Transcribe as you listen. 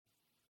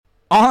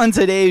On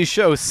today's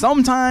show,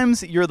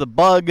 sometimes you're the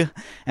bug,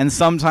 and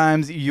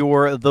sometimes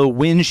you're the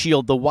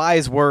windshield. The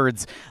wise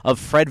words of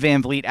Fred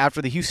VanVleet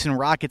after the Houston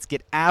Rockets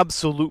get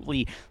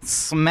absolutely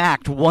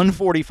smacked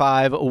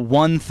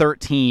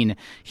 145-113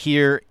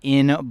 here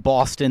in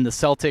Boston. The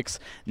Celtics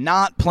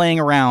not playing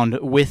around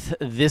with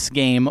this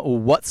game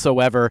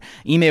whatsoever.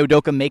 Ime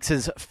Udoka makes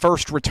his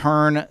first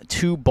return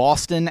to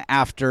Boston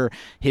after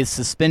his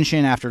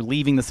suspension, after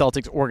leaving the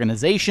Celtics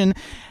organization.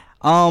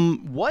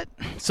 What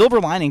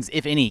silver linings,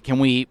 if any, can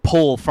we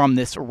pull from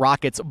this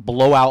Rockets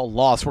blowout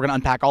loss? We're going to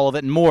unpack all of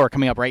it and more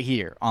coming up right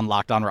here on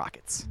Locked On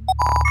Rockets.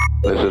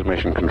 This is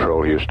Mission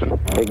Control, Houston.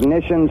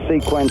 Ignition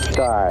sequence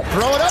start.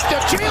 Throw it up to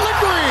Jalen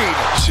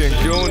Green.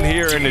 Şengün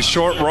here in the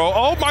short row.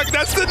 Oh, my,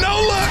 that's the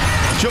no-look.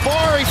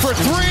 Jabari for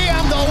three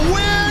and the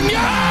win.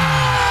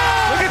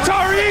 Yeah! Look at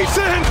Tari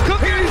Eason.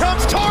 Here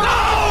comes Tari.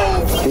 No!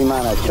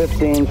 T-minus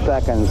 15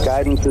 seconds.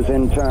 Guidance is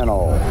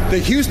internal. The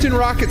Houston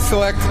Rockets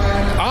select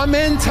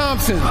Amen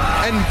Thompson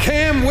and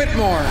Cam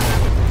Whitmore.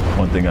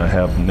 One thing I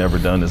have never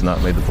done is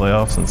not made the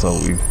playoffs, and so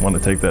we want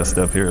to take that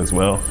step here as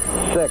well.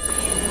 6,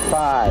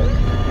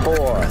 5,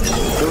 4,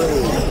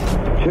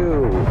 3,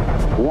 2,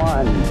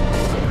 1.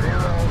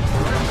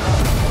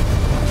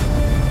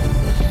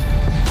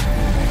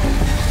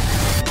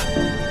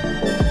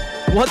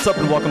 What's up,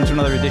 and welcome to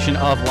another edition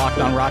of Locked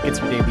On Rockets,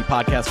 your daily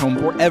podcast home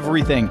for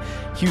everything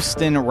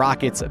Houston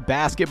Rockets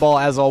basketball.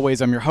 As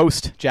always, I'm your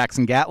host,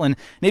 Jackson Gatlin,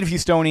 native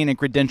Houstonian and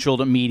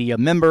credentialed media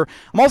member.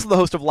 I'm also the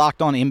host of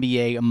Locked On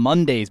NBA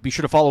Mondays. Be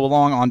sure to follow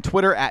along on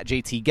Twitter at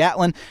JT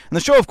Gatlin, and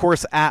the show, of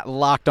course, at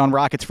Locked On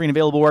Rockets, free and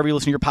available wherever you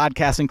listen to your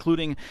podcasts,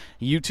 including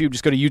YouTube.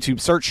 Just go to YouTube,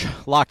 search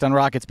Locked On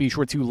Rockets. Be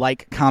sure to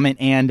like, comment,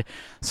 and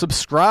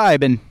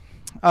subscribe. And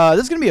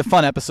this is going to be a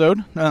fun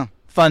episode.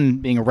 Fun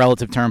being a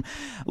relative term.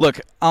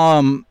 Look,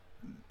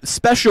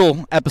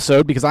 special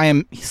episode because I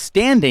am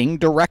standing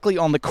directly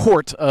on the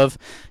court of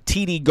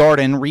TD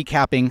Garden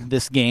recapping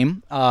this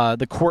game.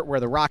 The court where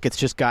the Rockets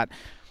just got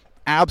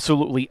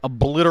absolutely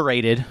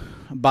obliterated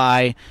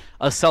by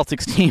a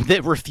Celtics team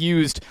that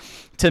refused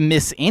to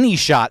miss any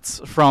shots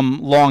from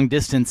long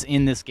distance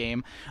in this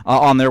game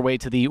on their way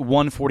to the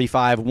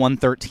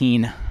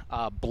 145-113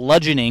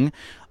 bludgeoning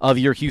of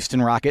your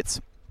Houston Rockets.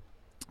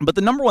 But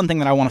the number one thing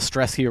that I want to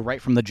stress here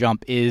right from the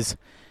jump is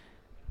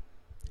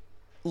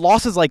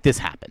losses like this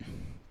happen.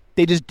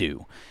 They just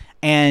do.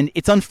 And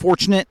it's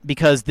unfortunate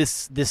because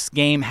this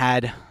game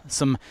had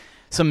some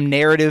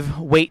narrative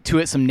weight to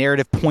it, some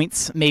narrative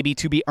points maybe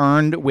to be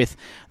earned with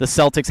the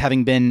Celtics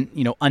having been,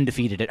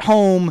 undefeated at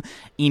home,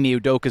 Ime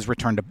Udoka's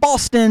return to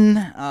Boston.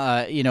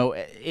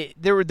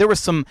 There was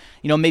some,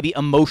 maybe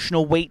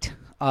emotional weight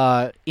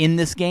in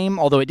this game,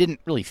 although it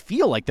didn't really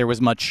feel like there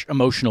was much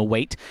emotional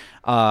weight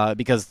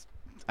because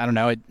I don't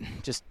know, it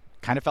just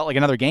kind of felt like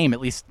another game. At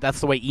least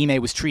that's the way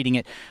Ime was treating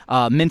it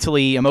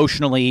mentally,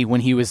 emotionally, when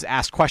he was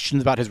asked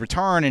questions about his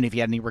return and if he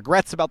had any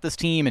regrets about this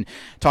team and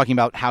talking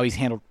about how he's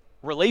handled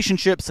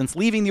relationships since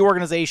leaving the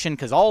organization,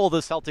 because all of the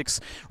Celtics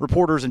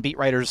reporters and beat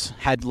writers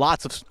had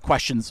lots of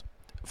questions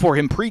for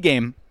him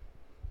pregame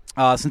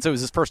since it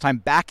was his first time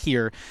back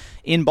here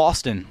in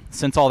Boston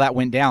since all that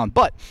went down.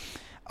 But,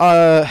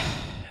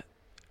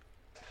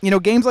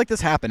 games like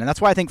this happen, and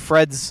that's why I think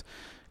Fred's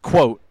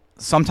quote,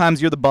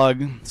 "Sometimes you're the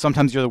bug,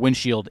 sometimes you're the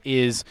windshield,"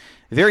 is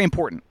very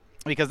important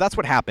because that's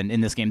what happened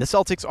in this game. The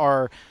Celtics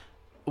are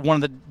one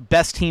of the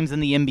best teams in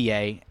the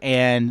NBA,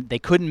 and they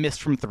couldn't miss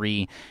from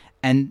three,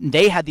 and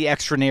they had the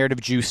extra narrative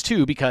juice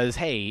too because,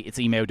 hey, it's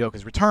Ime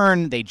Udoka's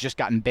return. They just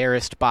got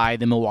embarrassed by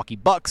the Milwaukee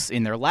Bucks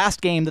in their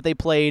last game that they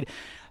played.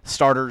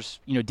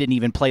 Starters, didn't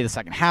even play the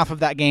second half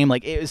of that game.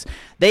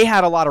 They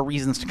had a lot of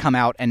reasons to come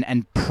out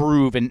and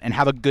prove and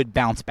have a good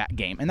bounce back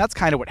game. And that's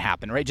kind of what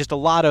happened, right? Just a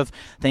lot of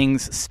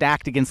things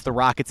stacked against the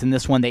Rockets in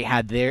this one.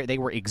 They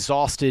were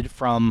exhausted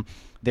from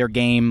their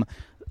game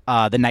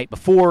the night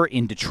before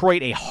in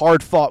Detroit, a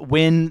hard-fought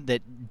win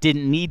that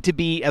didn't need to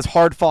be as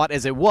hard-fought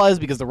as it was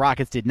because the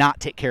Rockets did not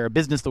take care of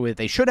business the way that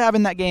they should have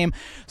in that game.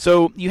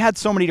 So you had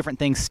so many different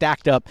things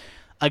stacked up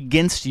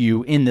against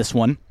you in this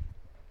one.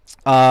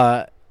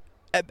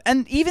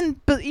 And even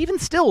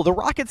still, the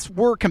Rockets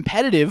were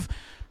competitive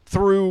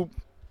through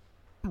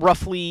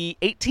roughly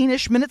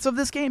 18-ish minutes of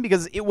this game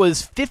because it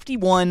was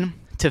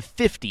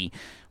 51-50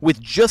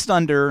 with just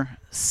under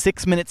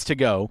 6 minutes to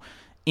go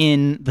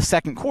in the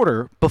second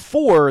quarter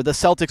before the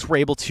Celtics were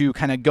able to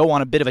kind of go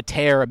on a bit of a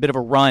tear, a bit of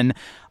a run.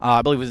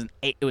 I believe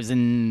it was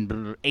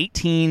an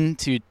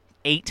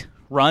 18-8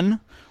 run.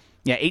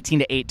 Yeah,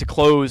 18-8 to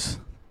close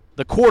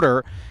the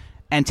quarter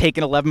and take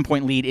an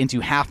 11-point lead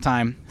into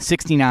halftime,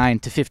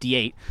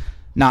 69-58.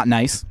 Not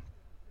nice.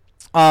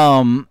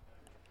 And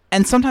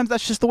sometimes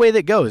that's just the way that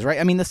it goes, right?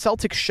 I mean, the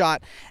Celtics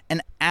shot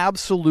an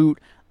absolute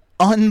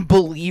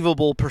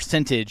unbelievable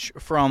percentage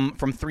from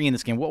three in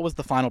this game. What was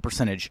the final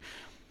percentage?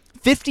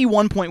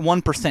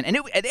 51.1%, and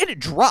it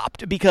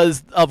dropped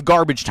because of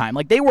garbage time.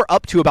 They were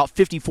up to about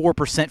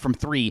 54% from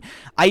three.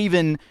 I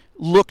even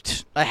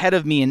looked ahead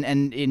of me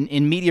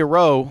in media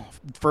row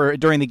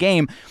during the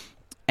game,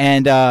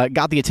 and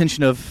got the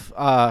attention of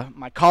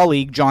my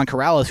colleague, John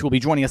Corrales, who will be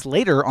joining us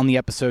later on the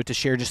episode to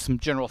share just some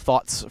general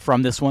thoughts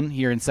from this one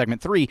here in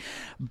segment 3.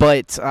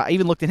 But I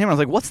even looked at him and I was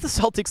like, what's the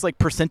Celtics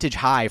percentage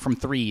high from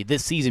 3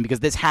 this season?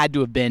 Because this had to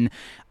have been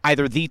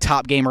either the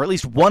top game or at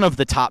least one of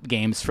the top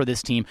games for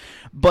this team.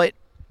 But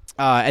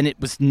and it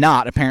was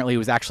not. Apparently, it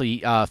was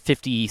actually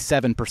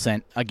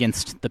 57%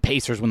 against the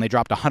Pacers when they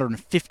dropped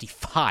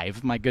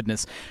 155. My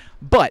goodness.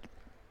 But,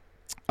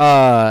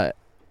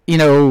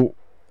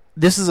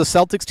 this is a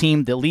Celtics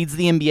team that leads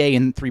the NBA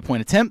in three-point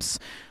attempts.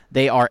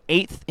 They are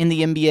 8th in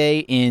the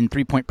NBA in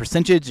three-point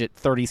percentage at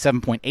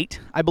 37.8,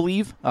 I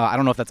believe. I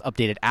don't know if that's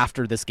updated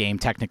after this game,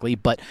 technically,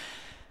 but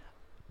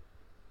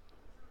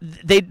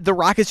the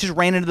Rockets just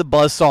ran into the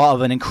buzzsaw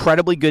of an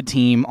incredibly good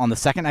team on the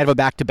second night of a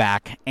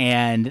back-to-back,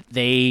 and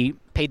they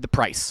paid the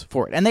price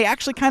for it. And they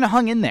actually kind of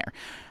hung in there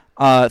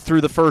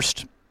through the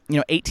first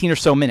 18 or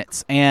so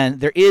minutes.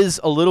 And there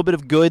is a little bit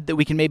of good that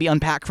we can maybe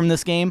unpack from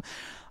this game.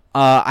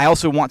 I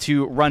also want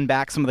to run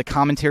back some of the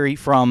commentary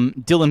from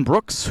Dillon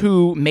Brooks,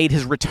 who made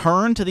his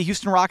return to the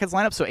Houston Rockets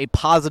lineup. So a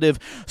positive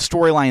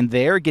storyline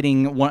there,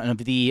 getting one of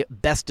the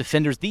best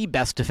defenders, the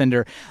best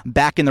defender,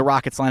 back in the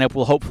Rockets lineup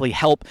will hopefully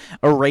help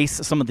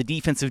erase some of the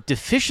defensive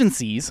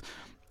deficiencies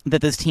that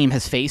this team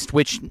has faced,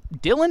 which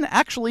Dillon,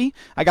 actually,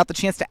 I got the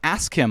chance to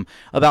ask him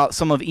about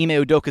some of Ime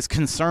Udoka's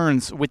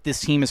concerns with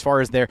this team as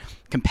far as their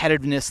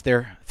competitiveness,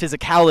 their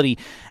physicality,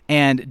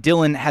 and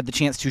Dillon had the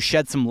chance to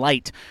shed some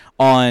light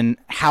on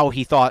how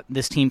he thought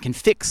this team can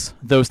fix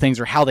those things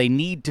or how they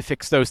need to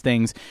fix those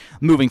things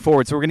moving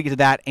forward. So we're going to get to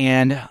that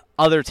and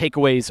other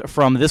takeaways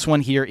from this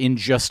one here in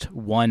just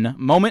one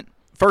moment.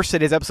 First,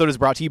 today's episode is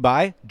brought to you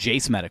by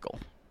Jace Medical.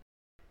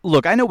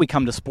 Look, I know we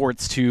come to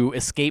sports to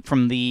escape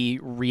from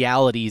the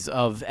realities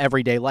of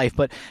everyday life,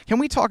 but can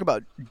we talk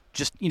about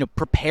just,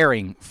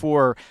 preparing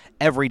for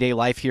everyday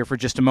life here for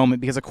just a moment?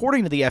 Because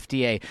according to the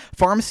FDA,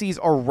 pharmacies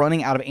are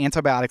running out of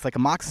antibiotics like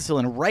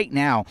amoxicillin right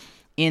now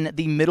in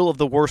the middle of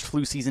the worst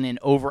flu season in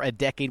over a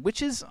decade,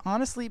 which is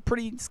honestly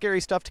pretty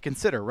scary stuff to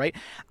consider, right?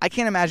 I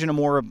can't imagine a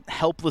more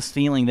helpless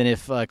feeling than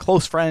if a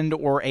close friend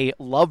or a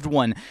loved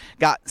one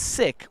got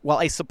sick while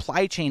a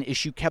supply chain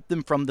issue kept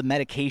them from the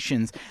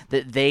medications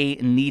that they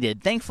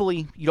needed.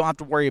 Thankfully, you don't have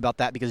to worry about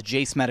that because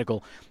Jace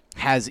Medical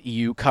has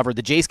you covered.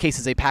 The Jace case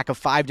is a pack of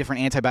 5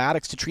 different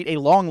antibiotics to treat a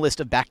long list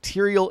of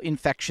bacterial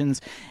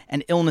infections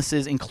and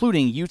illnesses,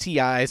 including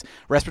UTIs,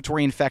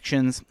 respiratory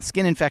infections,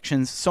 skin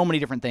infections, so many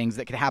different things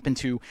that could happen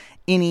to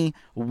any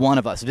one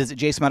of us. Visit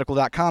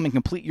jacemedical.com and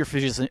complete your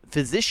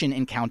physician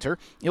encounter.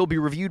 It will be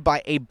reviewed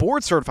by a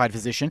board-certified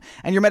physician,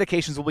 and your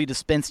medications will be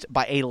dispensed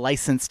by a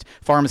licensed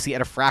pharmacy at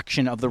a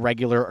fraction of the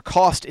regular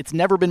cost. It's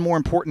never been more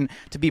important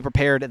to be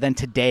prepared than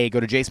today. Go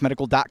to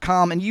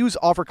jacemedical.com and use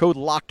offer code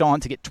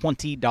LOCKEDON to get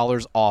 $20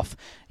 off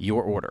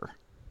your order.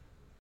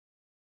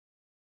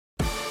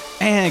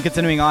 And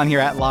continuing on here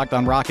at Locked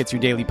On Rockets, your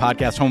daily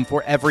podcast home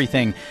for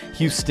everything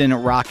Houston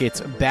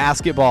Rockets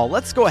basketball.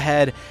 Let's go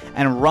ahead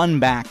and run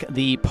back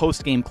the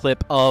post-game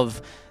clip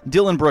of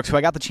Dillon Brooks, who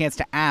I got the chance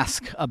to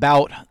ask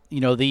about,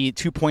 the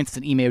 2 points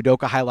that Ime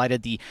Udoka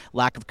highlighted, the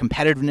lack of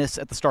competitiveness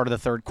at the start of the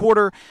third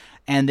quarter,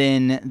 and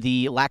then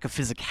the lack of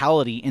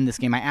physicality in this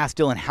game. I asked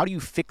Dillon, how do you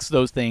fix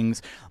those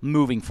things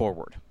moving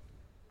forward?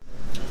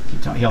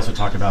 He also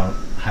talked about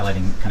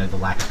highlighting kind of the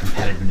lack of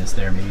competitiveness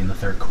there, maybe in the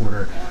third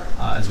quarter,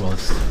 as well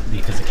as the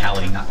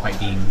physicality not quite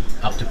being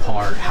up to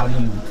par. How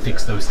do you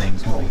fix those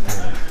things moving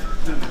forward?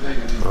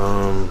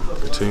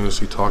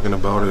 Continuously talking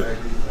about it,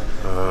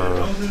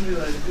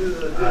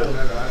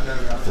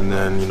 and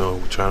then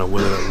trying to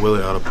will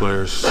it out of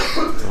players.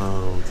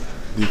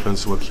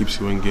 Defense is what keeps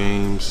you in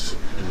games,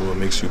 what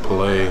makes you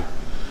play,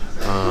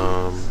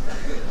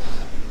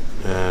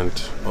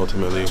 and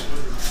ultimately.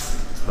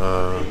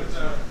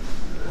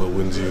 What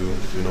wins you,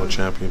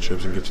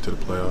 championships and gets you to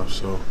the playoffs.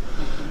 So,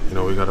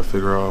 we got to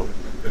figure out,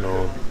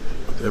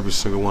 with every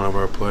single one of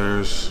our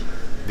players,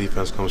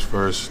 defense comes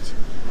first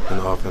and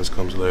the offense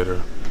comes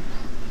later.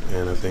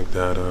 And I think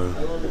that,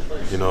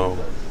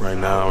 right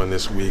now in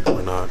this week,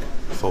 we're not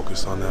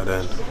focused on that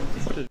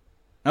end.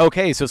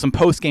 Okay, so some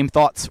post-game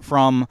thoughts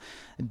from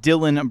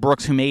Dillon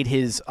Brooks, who made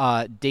his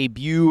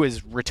debut,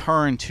 his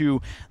return to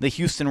the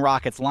Houston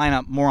Rockets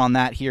lineup. More on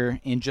that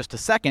here in just a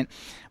second.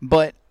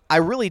 But I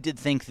really did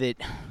think that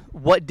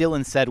what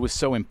Dillon said was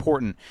so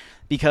important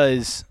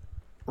because,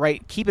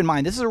 right, keep in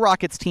mind, this is a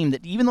Rockets team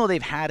that even though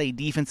they've had a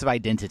defensive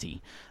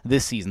identity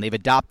this season, they've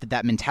adopted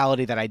that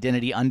mentality, that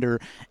identity under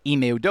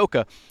Ime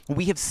Udoka,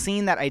 we have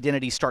seen that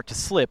identity start to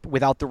slip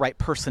without the right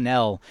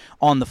personnel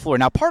on the floor.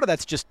 Now, part of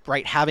that's just,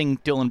 right, having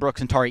Dillon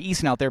Brooks and Tari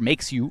Eason out there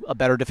makes you a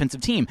better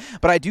defensive team.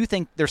 But I do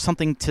think there's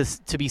something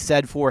to be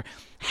said for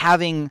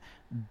having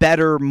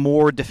better,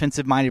 more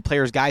defensive-minded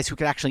players, guys who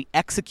could actually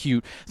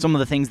execute some of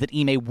the things that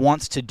Ime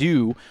wants to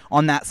do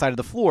on that side of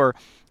the floor,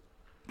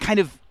 kind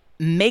of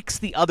makes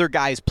the other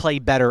guys play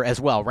better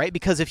as well, right?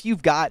 Because if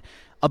you've got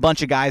a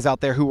bunch of guys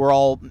out there who are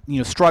all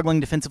struggling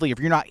defensively. If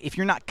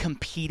you're not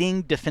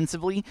competing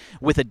defensively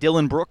with a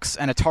Dillon Brooks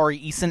and a Tari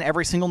Eason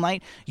every single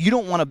night, you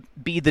don't want to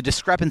be the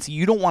discrepancy.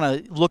 You don't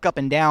want to look up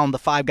and down the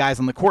 5 guys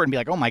on the court and be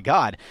like, oh my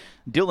God,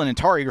 Dillon and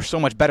Tari are so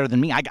much better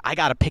than me. I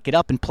got to pick it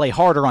up and play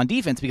harder on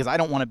defense because I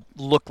don't want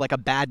to look like a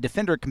bad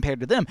defender compared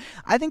to them.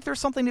 I think there's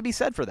something to be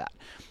said for that.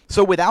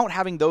 So without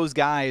having those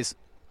guys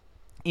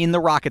in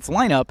the Rockets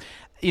lineup,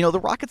 the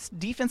Rockets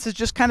defense has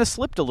just kind of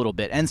slipped a little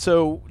bit. And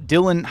so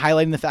Dillon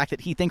highlighting the fact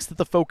that he thinks that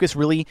the focus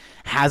really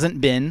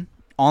hasn't been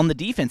on the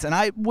defense. And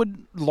I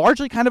would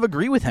largely kind of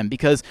agree with him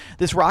because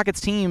this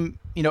Rockets team,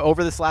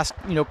 over this last,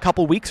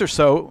 couple weeks or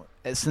so,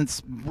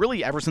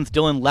 ever since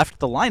Dillon left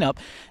the lineup,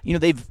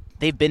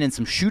 they've been in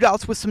some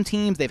shootouts with some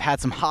teams. They've had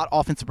some hot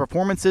offensive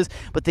performances,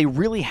 but they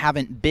really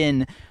haven't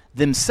been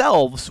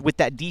themselves with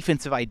that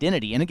defensive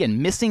identity. And again,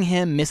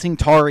 missing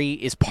Tari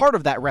is part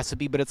of that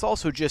recipe, but it's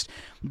also just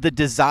the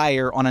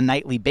desire on a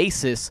nightly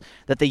basis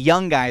that the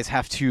young guys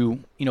have to,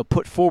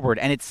 put forward.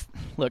 And it's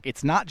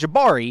not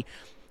Jabari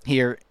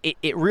here.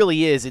 It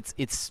really is.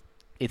 It's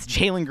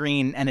Jalen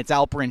Green and it's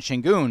Alperen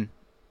Şengün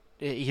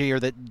here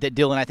that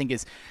Dillon, I think,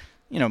 is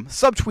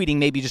subtweeting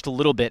maybe just a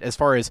little bit as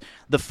far as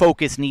the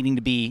focus needing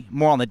to be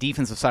more on the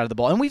defensive side of the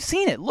ball. And we've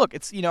seen it. Look,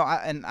 it's,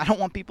 and I don't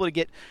want people to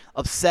get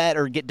upset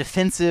or get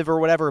defensive or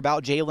whatever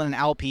about Jalen and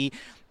Alp.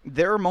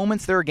 There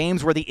are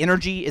games where the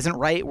energy isn't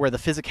right, where the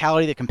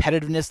physicality, the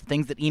competitiveness, the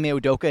things that Ime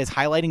Udoka is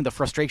highlighting, the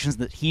frustrations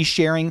that he's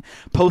sharing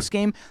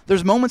post-game,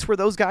 there's moments where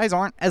those guys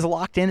aren't as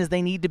locked in as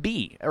they need to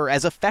be or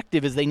as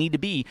effective as they need to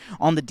be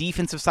on the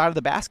defensive side of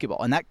the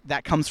basketball. And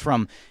that comes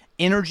from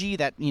energy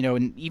that,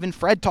 and even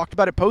Fred talked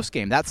about it post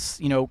game. That's,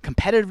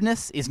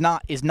 competitiveness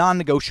is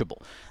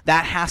non-negotiable.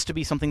 That has to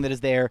be something that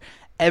is there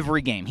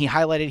every game.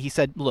 He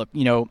said, look,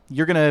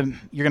 you're going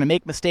to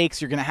make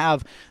mistakes. You're going to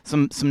have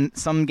some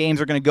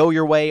games are going to go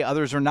your way.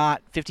 Others are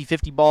not.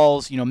 50-50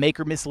 balls, make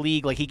or miss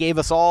league. Like, he gave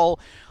us all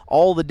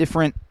the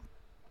different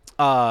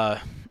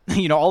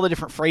all the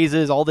different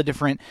phrases, all the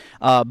different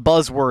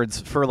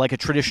buzzwords for like a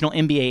traditional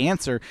NBA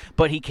answer,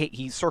 but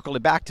he circled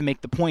it back to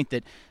make the point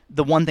that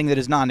the one thing that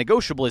is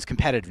non-negotiable is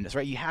competitiveness,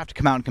 right? You have to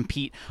come out and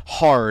compete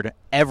hard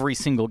every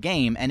single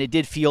game, and it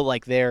did feel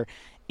like there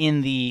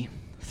in the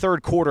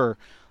third quarter,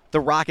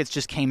 the Rockets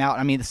just came out.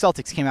 I mean, the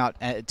Celtics came out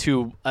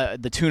to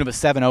the tune of a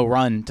 7-0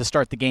 run to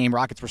start the game.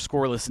 Rockets were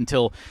scoreless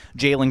until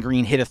Jalen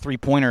Green hit a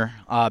three-pointer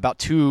about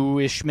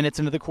 2-ish minutes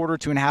into the quarter,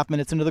 2.5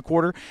 minutes into the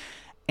quarter,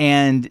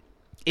 and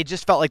it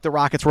just felt like the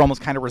Rockets were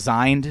almost kind of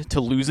resigned to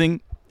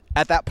losing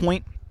at that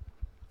point,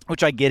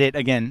 which I get it.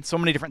 Again, so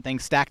many different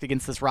things stacked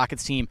against this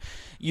Rockets team.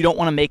 You don't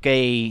want to make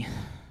a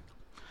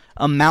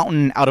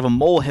mountain out of a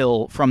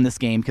molehill from this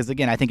game because,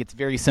 again, I think it's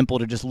very simple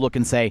to just look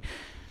and say,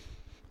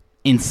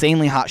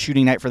 insanely hot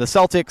shooting night for the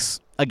Celtics,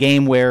 a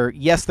game where,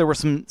 yes, there were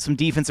some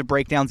defensive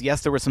breakdowns.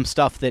 Yes, there was some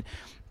stuff that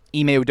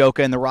Ime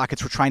Udoka and the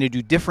Rockets were trying to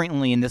do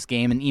differently in this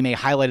game, and Ime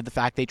highlighted the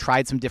fact they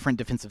tried some different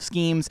defensive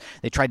schemes.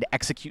 They tried to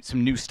execute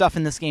some new stuff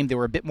in this game. They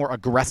were a bit more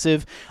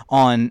aggressive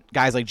on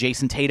guys like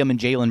Jason Tatum and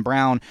Jaylen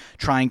Brown,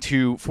 trying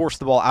to force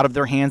the ball out of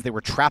their hands. They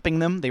were trapping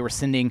them. They were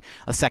sending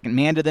a second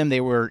man to them. They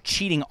were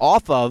cheating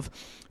off of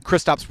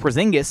Kristaps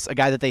Porzingis, a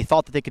guy that they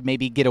thought that they could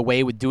maybe get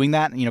away with doing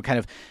that,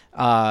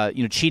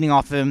 cheating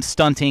off of him,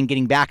 stunting,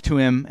 getting back to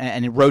him,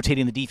 and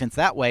rotating the defense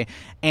that way.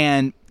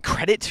 And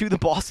credit to the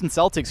Boston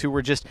Celtics, who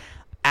were just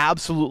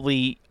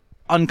absolutely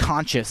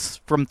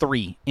unconscious from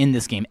three in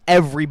this game.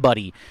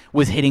 Everybody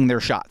was hitting their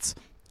shots.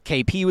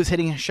 KP was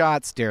hitting his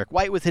shots. Derek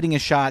White was hitting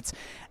his shots.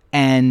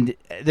 And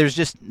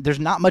there's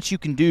not much you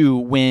can do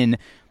when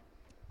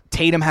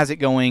Tatum has it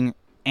going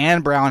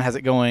and Brown has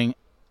it going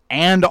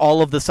and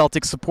all of the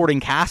Celtics supporting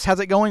cast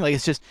has it going. Like,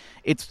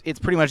 it's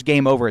pretty much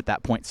game over at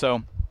that point.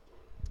 So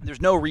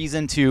there's no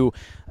reason to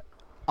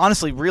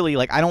honestly, really,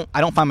 like, I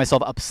don't find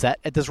myself upset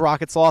at this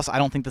Rockets loss. I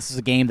don't think this is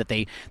a game that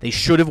they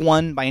should have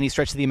won by any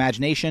stretch of the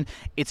imagination.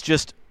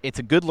 It's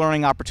a good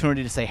learning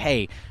opportunity to say,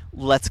 hey,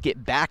 let's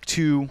get back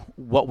to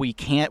what we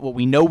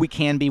know we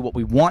can be, what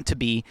we want to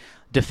be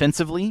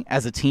defensively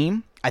as a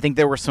team. I think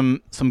there were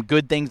some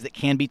good things that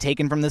can be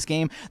taken from this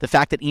game. The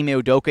fact that Ime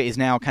Udoka is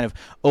now kind of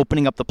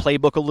opening up the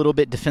playbook a little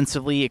bit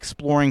defensively,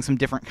 exploring some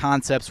different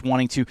concepts,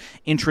 wanting to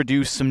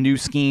introduce some new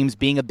schemes,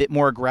 being a bit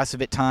more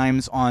aggressive at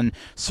times on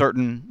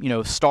certain,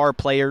 star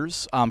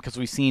players, because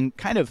we've seen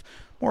kind of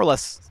more or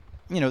less,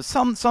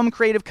 some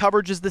creative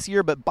coverages this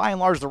year, but by and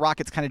large, the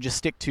Rockets kind of just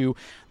stick to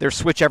their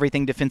switch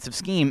everything defensive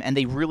scheme, and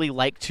they really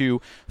like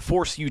to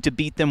force you to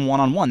beat them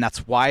one-on-one.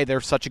 That's why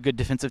they're such a good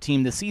defensive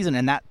team this season,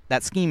 and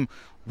that scheme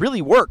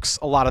really works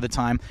a lot of the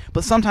time,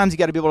 but sometimes you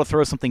got to be able to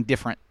throw something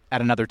different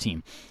at another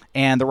team.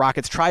 And the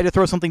Rockets tried to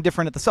throw something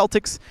different at the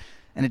Celtics,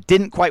 and it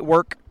didn't quite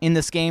work in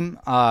this game.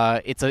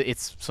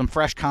 It's some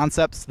fresh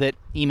concepts that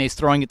Ime's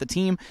throwing at the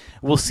team.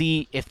 We'll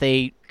see if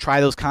they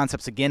try those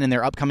concepts again in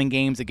their upcoming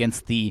games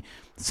against the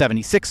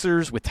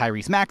 76ers with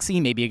Tyrese Maxey,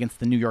 maybe against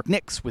the New York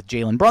Knicks with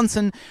Jalen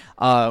Brunson.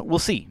 We'll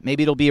see.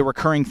 Maybe it'll be a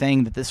recurring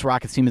thing that this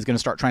Rockets team is going to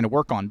start trying to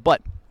work on.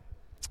 But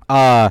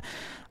I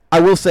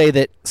will say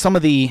that some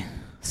of the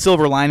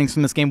silver linings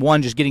from this game.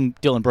 One, just getting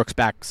Dillon Brooks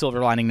back.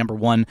 Silver lining number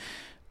one.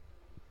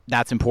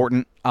 That's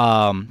important.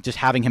 Just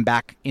having him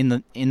back in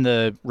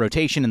the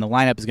rotation, in the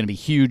lineup, is going to be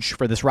huge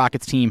for this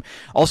Rockets team.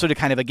 Also to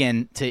kind of,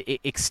 again,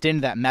 to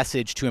extend that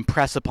message, to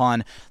impress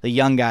upon the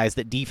young guys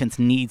that defense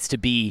needs to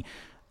be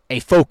a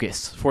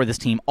focus for this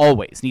team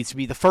always. Needs to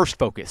be the first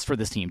focus for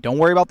this team. Don't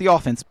worry about the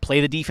offense.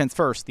 Play the defense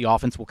first. The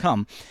offense will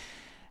come.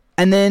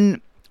 And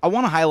then I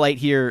want to highlight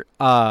here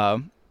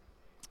Cam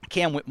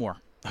Whitmore,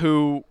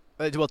 who,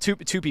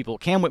 two people,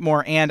 Cam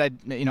Whitmore and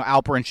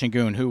Alperen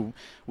Sengun, who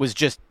was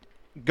just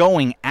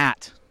going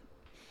at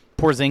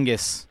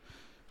Porzingis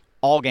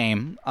all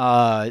game,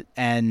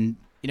 and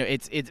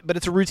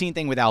it's a routine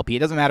thing with Alpi. It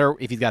doesn't matter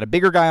if he's got a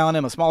bigger guy on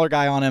him, a smaller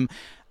guy on him.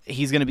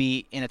 He's going to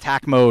be in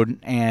attack mode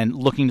and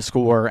looking to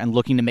score and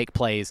looking to make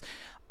plays.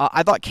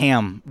 I thought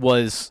Cam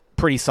was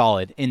pretty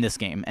solid in this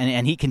game,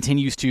 and he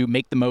continues to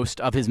make the most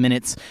of his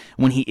minutes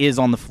when he is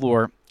on the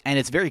floor. And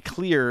it's very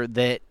clear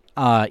that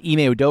Ime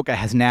Udoka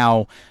has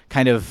now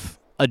kind of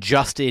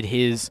adjusted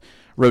his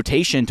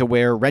rotation to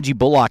where Reggie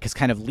Bullock has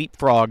kind of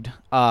leapfrogged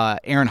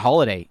Aaron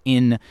Holiday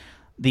in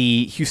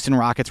the Houston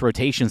Rockets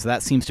rotation. So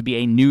that seems to be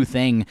a new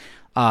thing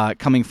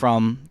coming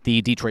from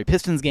the Detroit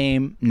Pistons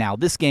game, now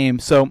this game.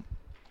 So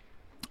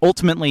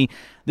ultimately,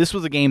 this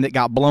was a game that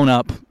got blown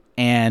up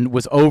and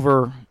was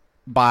over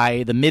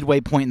by the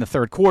midway point in the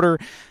third quarter.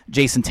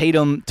 Jason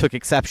Tatum took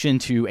exception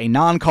to a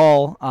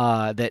non-call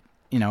that,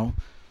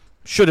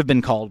 should have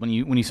been called when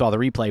you saw the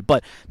replay,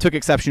 but took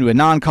exception to a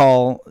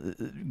non-call,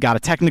 got a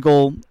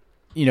technical,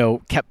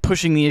 kept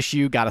pushing the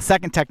issue, got a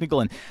second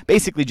technical, and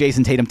basically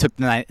Jason Tatum took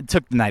the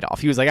night off.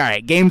 He was like, all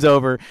right, game's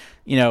over.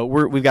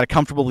 We've got a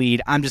comfortable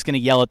lead. I'm just going to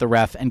yell at the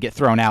ref and get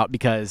thrown out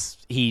because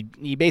he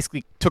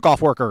basically took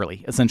off work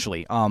early,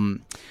 essentially.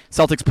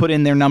 Celtics put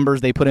in their numbers.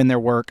 They put in their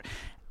work.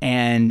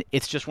 And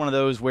it's just one of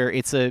those where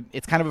it's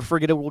kind of a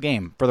forgettable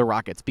game for the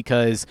Rockets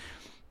because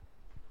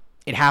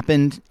it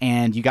happened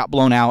and you got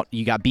blown out.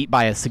 You got beat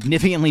by a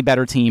significantly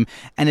better team.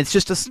 And it's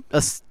just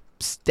a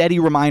steady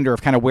reminder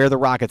of kind of where the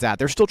Rockets at.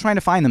 They're still trying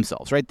to find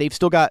themselves, right? They've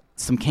still got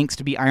some kinks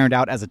to be ironed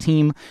out as a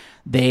team.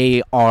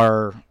 They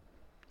are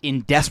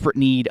in desperate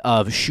need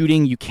of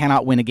shooting. You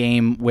cannot win a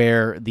game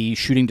where the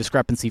shooting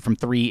discrepancy from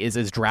three is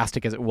as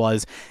drastic as it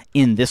was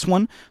in this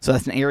one. So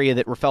that's an area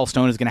that Rafael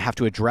Stone is going to have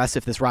to address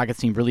if this Rockets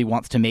team really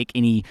wants to make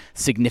any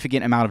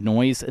significant amount of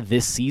noise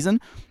this season.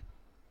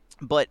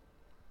 But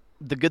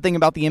the good thing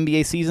about the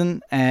NBA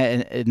season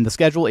and the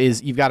schedule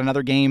is you've got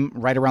another game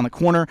right around the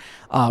corner,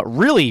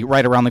 really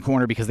right around the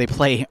corner because they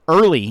play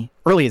early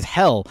as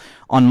hell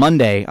on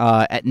Monday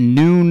at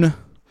noon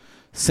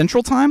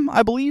Central Time,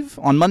 I believe,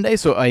 on Monday.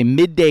 So a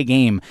midday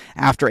game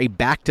after a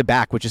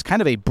back-to-back, which is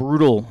kind of a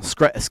brutal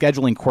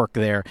scheduling quirk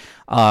there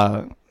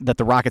that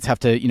the Rockets have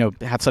to,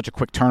 have such a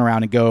quick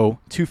turnaround and go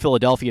to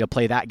Philadelphia to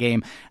play that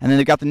game. And then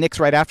they've got the Knicks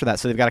right after that.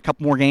 So they've got a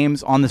couple more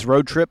games on this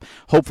road trip.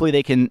 Hopefully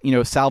they can,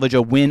 salvage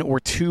a win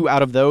or two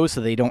out of those so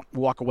they don't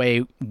walk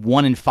away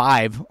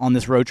 1-5 on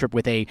this road trip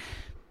with a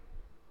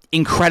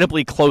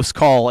incredibly close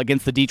call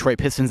against the Detroit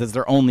Pistons as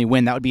their only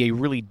win. That would be a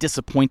really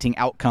disappointing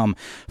outcome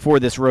for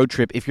this road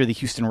trip if you're the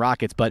Houston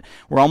Rockets. But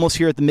we're almost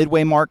here at the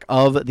midway mark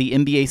of the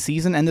NBA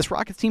season, and this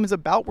Rockets team is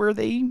about where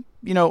they,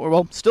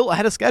 still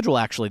ahead of schedule,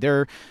 actually.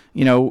 Their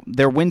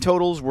win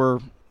totals were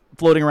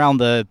floating around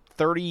the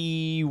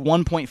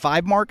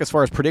 31.5 mark as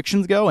far as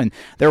predictions go, and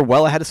they're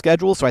well ahead of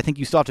schedule. So I think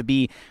you still have to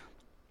be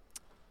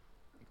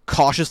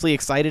cautiously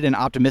excited and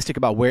optimistic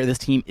about where this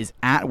team is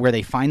at, where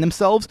they find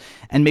themselves,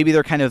 and maybe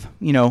they're kind of,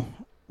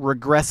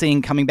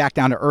 regressing, coming back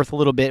down to earth a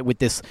little bit with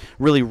this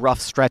really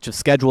rough stretch of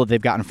schedule that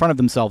they've got in front of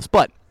themselves.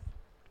 But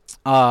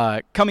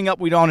coming up,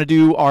 we want to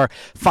do our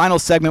final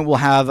segment. We'll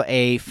have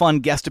a fun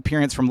guest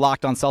appearance from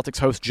Locked On Celtics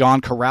host John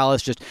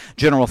Corrales, just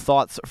general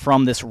thoughts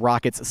from this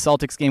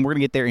Rockets-Celtics game. We're going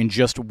to get there in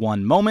just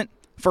one moment.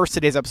 First,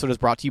 today's episode is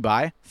brought to you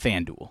by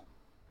FanDuel.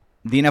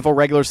 The NFL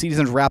regular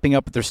season is wrapping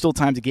up, but there's still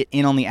time to get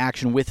in on the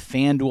action with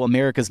FanDuel,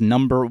 America's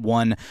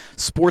 #1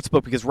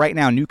 sportsbook, because right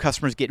now new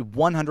customers get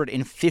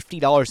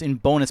 $150 in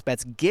bonus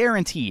bets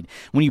guaranteed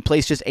when you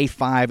place just a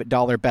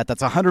 $5 bet.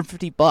 That's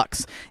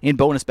 $150 in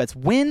bonus bets,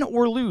 win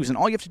or lose, and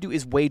all you have to do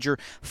is wager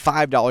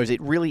 $5.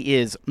 It really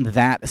is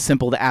that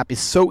simple. The app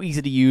is so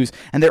easy to use,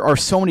 and there are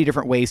so many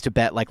different ways to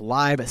bet, like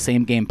live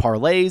same-game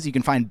parlays. You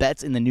can find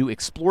bets in the new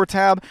Explore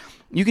tab.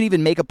 You can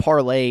even make a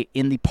parlay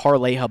in the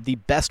Parlay Hub, the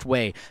best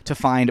way to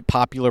find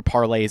popular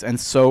parlays, and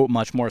so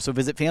much more. So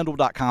visit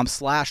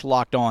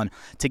FanDuel.com/LockedOn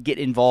to get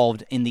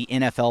involved in the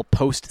NFL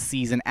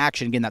postseason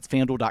action. Again, that's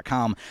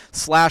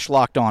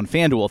FanDuel.com/LockedOn.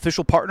 FanDuel,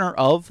 official partner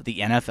of the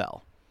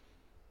NFL.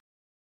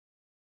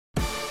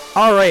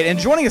 All right, and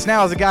joining us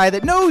now is a guy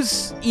that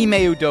knows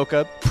Ime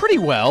Udoka pretty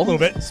well. A little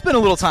bit. Spent a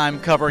little time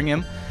covering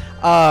him.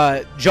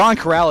 John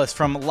Corrales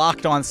from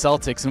Locked On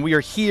Celtics, and we are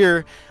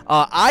here.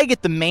 I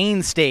get the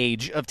main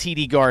stage of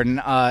TD Garden.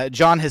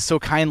 John has so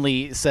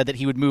kindly said that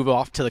he would move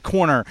off to the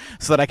corner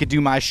so that I could do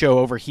my show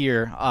over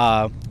here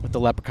with the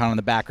leprechaun in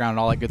the background and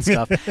all that good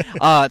stuff.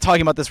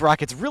 Talking about this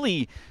Rockets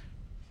really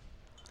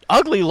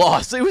ugly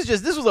loss.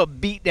 This was a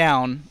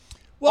beatdown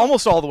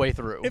almost all the way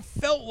through. It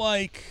felt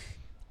like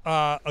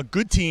a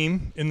good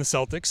team in the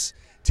Celtics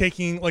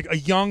taking like a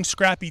young,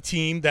 scrappy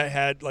team that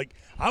had like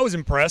I was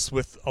impressed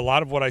with a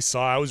lot of what I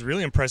saw. I was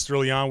really impressed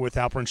early on with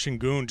Alperen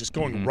Şengün just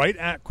going right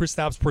at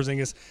Kristaps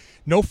Porzingis,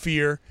 no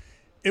fear.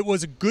 It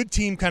was a good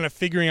team kind of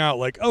figuring out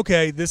like,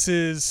 okay, this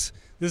is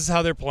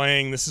how they're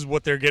playing. This is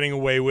what they're getting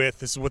away with.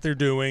 This is what they're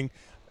doing.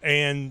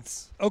 And,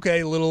 okay,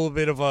 a little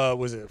bit of a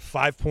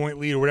 5-point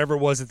lead or whatever it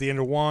was at the end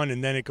of one,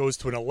 and then it goes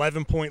to an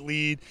 11-point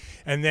lead.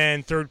 And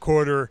then third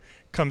quarter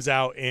comes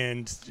out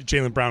and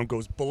Jaylen Brown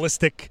goes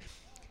ballistic.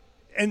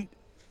 And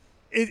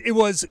it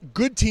was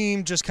good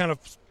team just kind of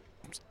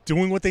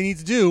doing what they need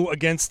to do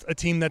against a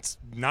team that's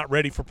not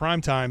ready for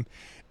prime time.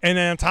 And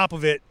then on top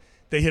of it,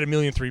 they hit 1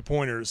 million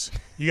three-pointers.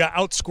 You got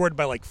outscored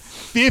by like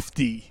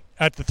 50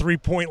 at the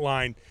three-point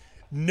line.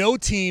 No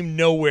team,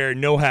 nowhere,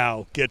 no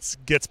how gets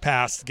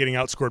past getting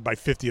outscored by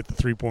 50 at the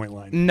three-point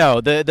line.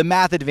 No, the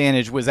math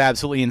advantage was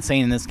absolutely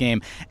insane in this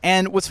game.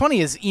 And what's funny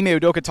is Ime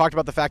Udoka talked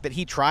about the fact that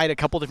he tried a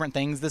couple different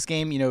things this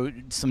game,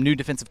 some new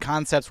defensive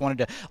concepts, wanted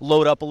to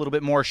load up a little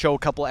bit more, show a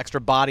couple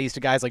extra bodies to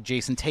guys like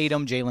Jason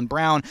Tatum, Jaylen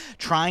Brown,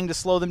 trying to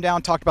slow them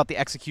down, talked about the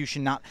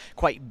execution not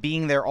quite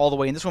being there all the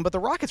way in this one. But the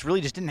Rockets really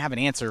just didn't have an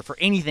answer for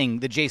anything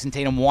that Jason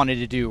Tatum wanted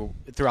to do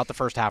throughout the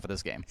first half of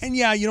this game. And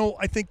yeah,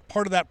 I think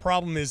part of that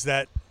problem is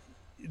that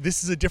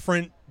this is a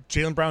different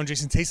Jaylen Brown,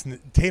 Jason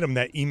Tatum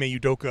that Ime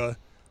Udoka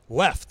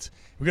left.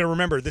 We got to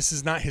remember, this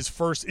is not his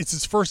first. It's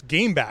his first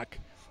game back,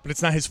 but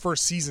it's not his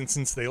first season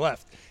since they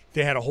left.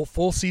 They had a whole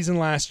full season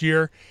last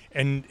year,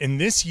 and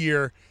this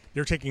year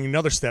they're taking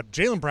another step.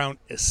 Jaylen Brown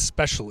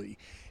especially,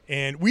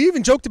 and we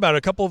even joked about it.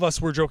 A couple of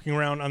us were joking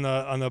around on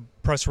the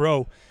press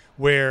row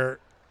where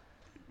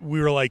we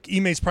were like,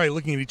 Ime's probably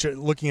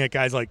looking at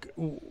guys like,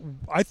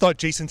 I thought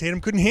Jason Tatum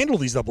couldn't handle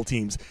these double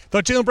teams.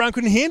 Thought Jaylen Brown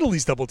couldn't handle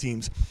these double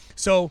teams.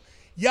 So,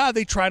 yeah,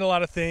 they tried a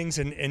lot of things,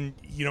 and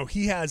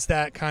he has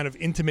that kind of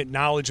intimate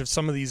knowledge of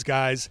some of these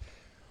guys,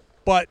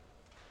 but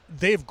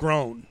they've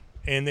grown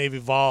and they've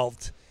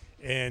evolved,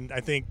 and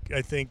I think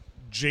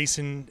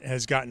Jason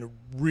has gotten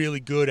really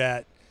good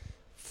at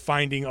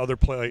finding other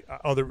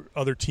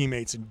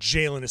teammates, and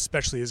Jaylen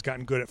especially has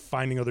gotten good at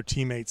finding other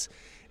teammates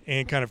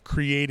and kind of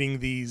creating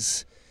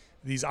these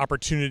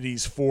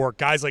opportunities for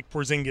guys like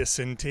Porzingis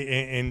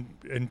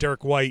and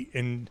Derek White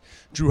and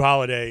Drew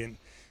Holiday, and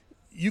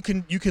you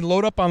can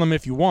load up on them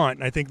if you want.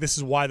 And I think this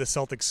is why the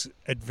Celtics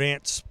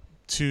advance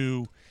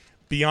to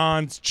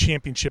beyond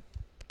championship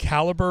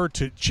caliber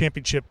to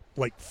championship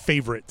like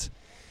favorite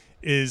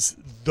is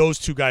those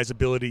two guys'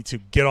 ability to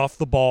get off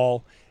the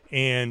ball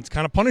and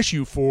kind of punish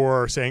you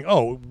for saying,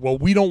 oh, well,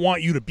 we don't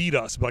want you to beat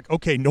us. But like,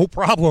 okay, no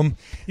problem.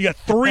 You got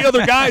 3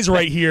 other guys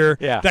right here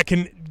that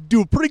can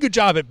do a pretty good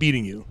job at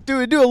beating you. Do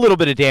a little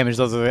bit of damage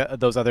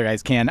those other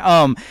guys can.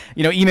 Ime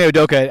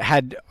Udoka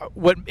had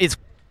what is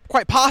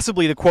quite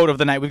possibly the quote of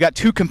the night. We've got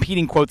 2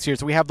 competing quotes here.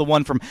 So we have the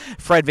one from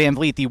Fred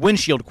VanVleet, the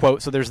windshield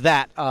quote. So there's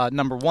that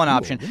number 1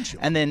 option.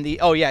 And then he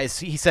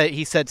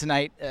said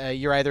tonight,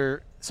 you're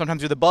either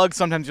sometimes you're the bug,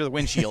 sometimes you're the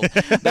windshield.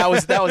 that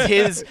was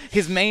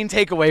his main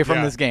takeaway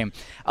from this game.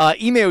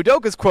 Ime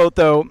Udoka's quote,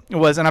 though,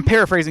 was, and I'm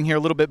paraphrasing here a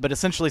little bit, but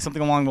essentially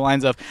something along the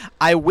lines of,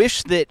 I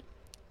wish that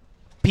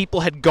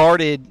people had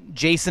guarded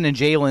Jason and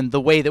Jaylen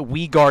the way that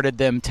we guarded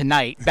them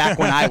tonight back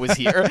when I was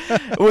here.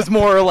 It was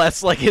more or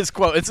less like his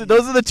quote.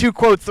 Those are the 2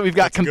 quotes that we've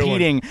got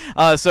competing.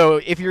 So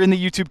if you're in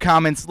the YouTube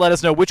comments, let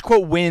us know which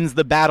quote wins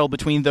the battle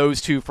between those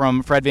 2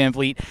 from Fred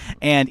VanVleet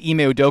and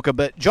Ime Udoka.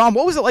 But John,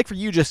 what was it like for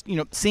you just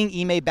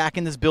seeing Ime back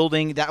in this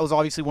building? That was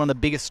obviously one of the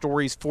biggest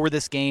stories for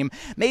this game.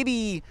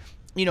 Maybe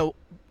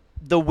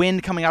the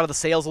wind coming out of the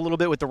sails a little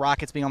bit with the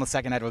Rockets being on the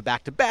second night of a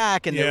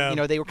back-to-back, and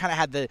they were kind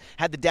of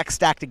had the deck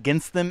stacked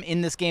against them in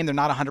this game. They're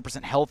not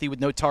 100% healthy with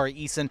no Tari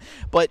Eason,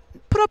 but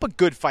put up a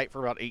good fight for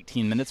about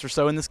 18 minutes or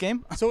so in this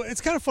game. So it's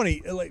kind of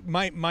funny. Like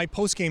my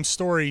post-game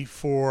story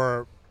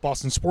for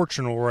Boston Sports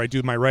Journal, where I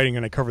do my writing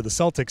and I cover the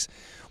Celtics,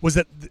 was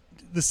that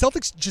the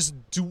Celtics just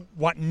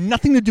want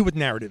nothing to do with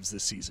narratives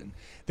this season.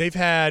 They've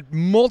had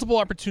multiple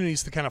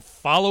opportunities to kind of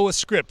follow a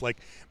script, like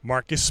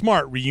Marcus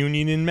Smart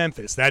reunion in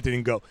Memphis. That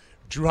didn't go.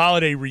 Drew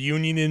Holiday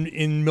reunion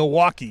in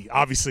Milwaukee.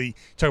 Obviously,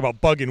 talk about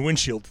bug and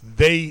windshield.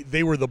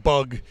 They were the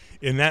bug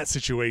in that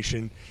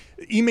situation.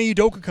 Ime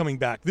Udoka coming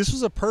back. This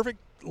was a perfect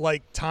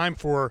time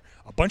for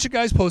a bunch of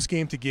guys post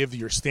game to give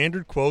your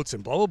standard quotes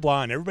and blah blah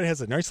blah, and everybody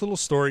has a nice little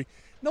story.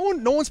 No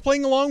one's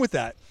playing along with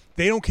that.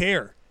 They don't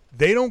care.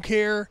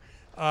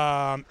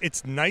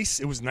 It's nice.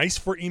 It was nice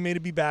for Ime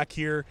to be back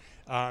here.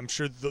 I'm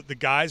sure the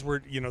guys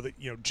were,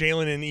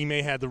 Jaylen and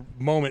Ime had the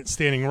moment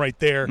standing right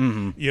there,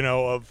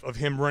 of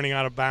him running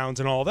out of bounds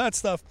and all that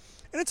stuff.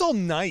 And it's all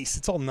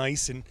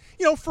nice. And,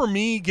 for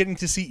me, getting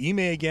to see Ime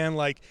again,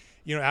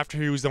 after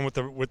he was done with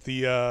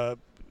the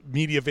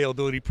media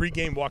availability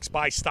pregame, walks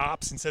by,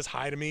 stops, and says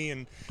hi to me.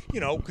 And,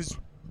 because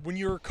when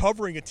you're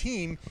covering a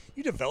team,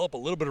 you develop a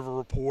little bit of a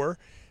rapport.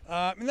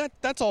 And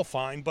that's all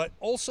fine. But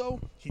also,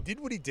 he did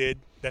what he did.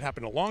 That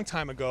happened a long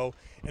time ago.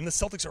 And the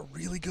Celtics are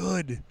really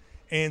good.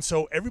 And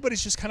so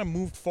everybody's just kind of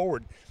moved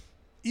forward.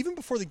 Even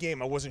before the game,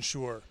 I wasn't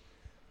sure,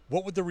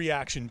 what would the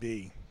reaction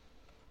be?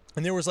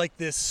 And there was like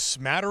this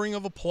smattering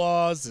of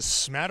applause, this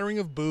smattering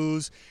of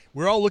boos.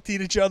 We all looked at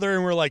each other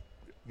and we're like,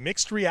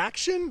 mixed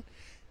reaction?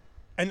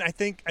 And I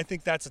think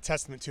that's a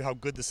testament to how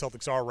good the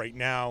Celtics are right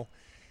now,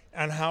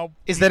 and how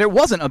is that it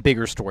wasn't a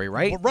bigger story,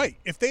 right? Well, right.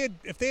 If they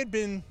had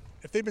been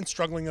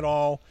struggling at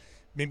all,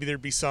 maybe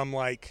there'd be some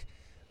like,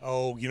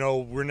 oh,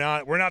 we're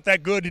not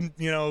that good, and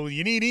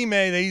you need Ime.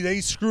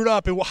 They screwed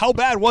up. How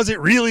bad was it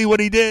really what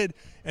he did?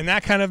 And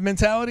that kind of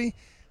mentality.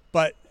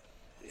 But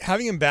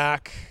having him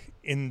back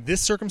in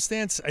this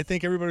circumstance, I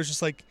think everybody's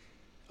just like,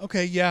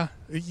 okay, yeah,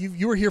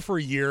 you were here for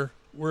a year.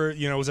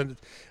 It was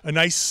a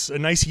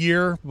nice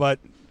year, but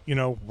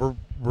we're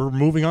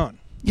moving on.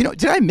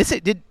 Did I miss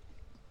it?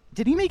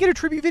 Did he make it a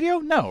tribute video?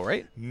 No,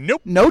 right?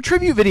 Nope. No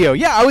tribute video.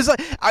 Yeah, I was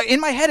like, in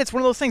my head, it's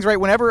one of those things, right?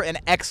 Whenever an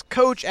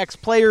ex-coach,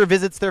 ex-player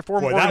visits their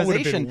former organization. That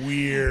would have been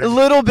weird. A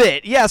little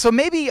bit. Yeah, so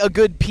maybe a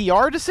good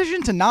PR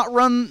decision to not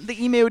run the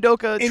Ime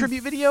Udoka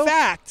tribute video? In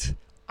fact,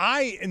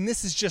 and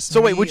this is just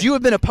So wait, would you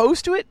have been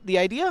opposed to it, the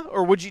idea?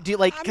 Or would you,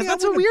 because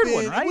that's a weird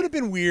one, right? It would have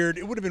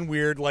been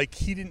weird. Like,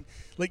 he didn't,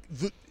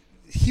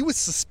 he was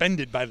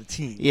suspended by the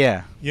team.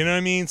 Yeah. You know what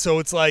I mean? So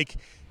it's like,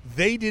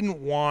 they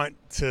didn't want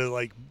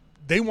to,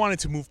 they wanted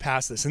to move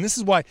past this. And this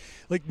is why,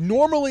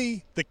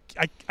 normally,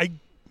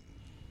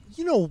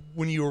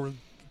 when you're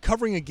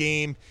covering a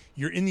game,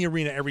 you're in the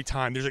arena every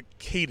time. There's a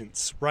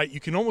cadence, right?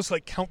 You can almost,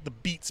 count the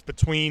beats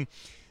between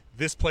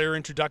this player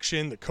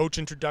introduction, the coach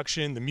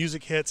introduction, the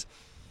music hits.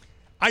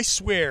 I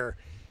swear,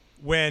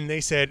 when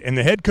they said, and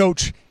the head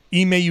coach,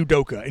 Ime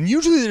Udoka, and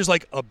usually there's,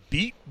 a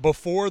beat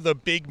before the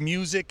big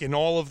music and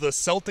all of the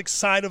Celtics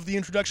side of the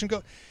introduction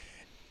go.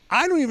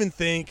 I don't even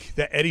think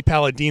that Eddie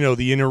Palladino,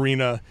 the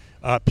in-arena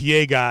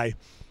PA guy,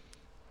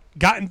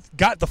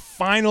 got the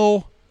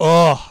final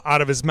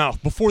out of his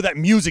mouth before that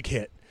music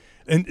hit.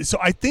 And so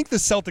I think the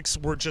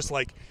Celtics were just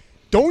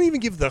don't even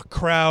give the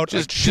crowd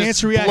a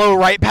chance to react. Blow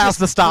right past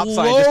the stop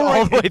sign, just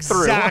all the way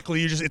through.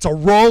 Exactly. It's a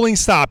rolling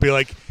stop. You're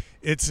like,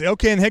 it's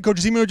okay, and head coach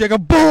is Ime Udoka,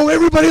 boom,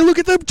 everybody look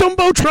at the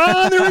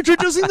Jumbotron. They're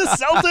introducing the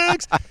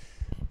Celtics.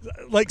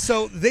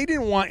 So they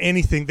didn't want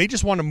anything. They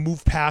just want to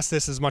move past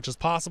this as much as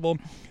possible.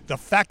 The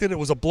fact that it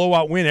was a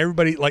blowout win,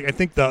 everybody, I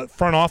think the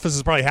front office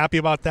is probably happy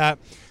about that.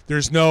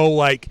 There's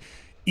no,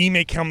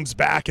 Ime comes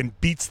back and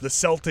beats the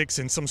Celtics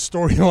in some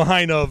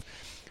storyline of,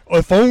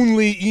 if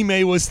only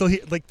Ime was still here.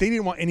 They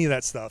didn't want any of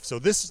that stuff. So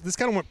this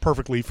kind of went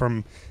perfectly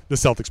from the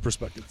Celtics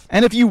perspective.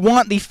 And if you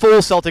want the full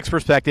Celtics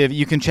perspective,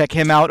 you can check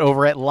him out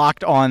over at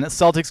Locked On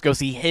Celtics. Go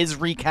see his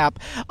recap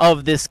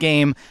of this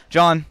game.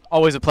 John,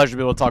 always a pleasure to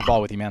be able to talk ball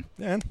with you, man.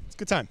 Yeah, it's a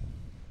good time.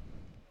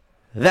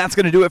 That's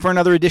going to do it for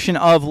another edition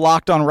of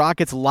Locked On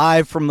Rockets,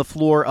 live from the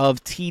floor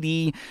of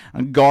TD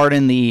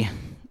Garden, the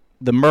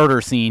murder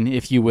scene,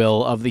 if you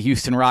will, of the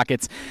Houston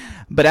Rockets.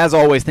 But as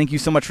always, thank you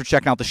so much for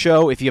checking out the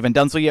show. If you haven't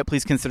done so yet,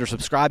 please consider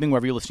subscribing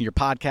wherever you listen to your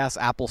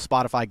podcasts, Apple,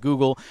 Spotify,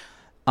 Google.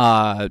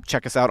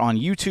 Check us out on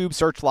YouTube.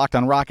 Search Locked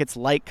On Rockets.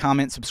 Like,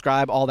 comment,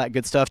 subscribe, all that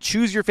good stuff.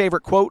 Choose your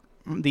favorite quote,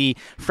 the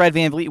Fred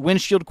VanVleet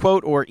windshield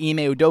quote or Ime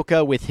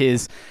Udoka with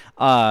his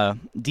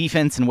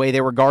defense and way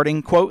they were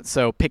guarding quote.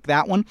 So pick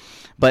that one.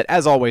 But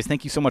as always,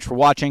 thank you so much for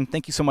watching.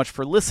 Thank you so much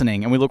for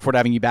listening. And we look forward to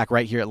having you back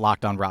right here at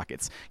Locked On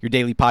Rockets, your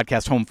daily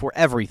podcast home for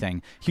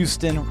everything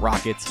Houston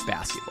Rockets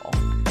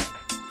basketball.